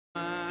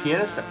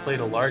Pianists that play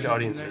to large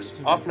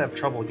audiences often have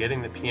trouble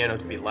getting the piano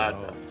to be loud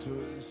enough.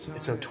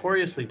 It's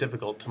notoriously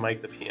difficult to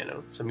mic the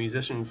piano, so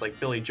musicians like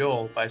Billy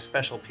Joel buy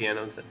special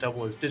pianos that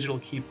double as digital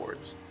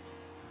keyboards.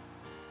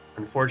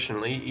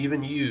 Unfortunately,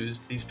 even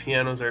used, these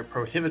pianos are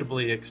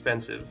prohibitively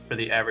expensive for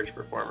the average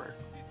performer.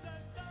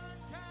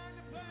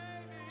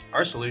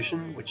 Our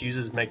solution, which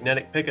uses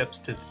magnetic pickups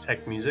to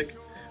detect music,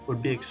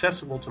 would be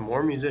accessible to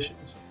more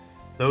musicians,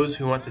 those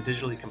who want to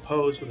digitally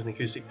compose with an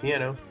acoustic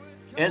piano,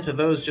 and to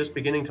those just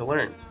beginning to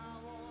learn.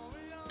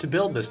 To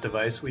build this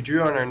device, we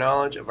drew on our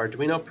knowledge of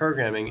Arduino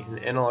programming and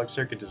analog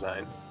circuit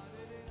design,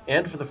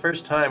 and for the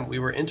first time we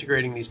were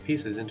integrating these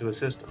pieces into a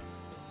system.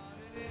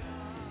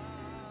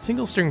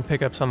 Single-string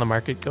pickups on the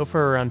market go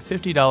for around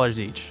 $50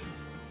 each.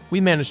 We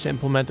managed to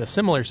implement a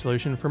similar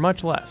solution for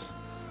much less.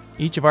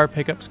 Each of our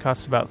pickups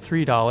costs about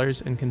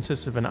 $3 and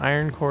consists of an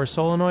iron core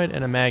solenoid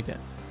and a magnet.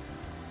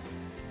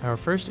 Our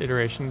first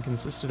iteration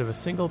consisted of a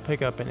single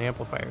pickup and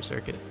amplifier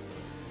circuit.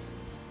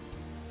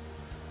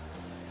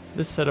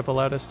 This setup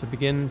allowed us to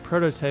begin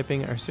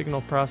prototyping our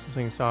signal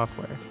processing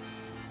software.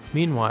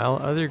 Meanwhile,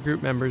 other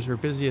group members were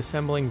busy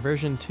assembling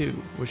version 2,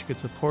 which could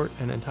support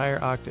an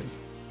entire octave.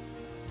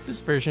 This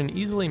version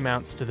easily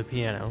mounts to the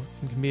piano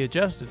and can be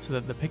adjusted so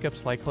that the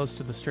pickups lie close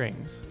to the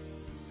strings.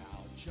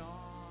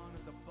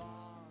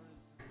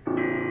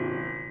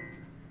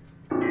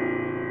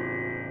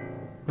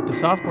 With the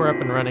software up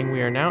and running,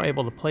 we are now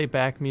able to play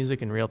back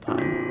music in real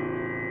time.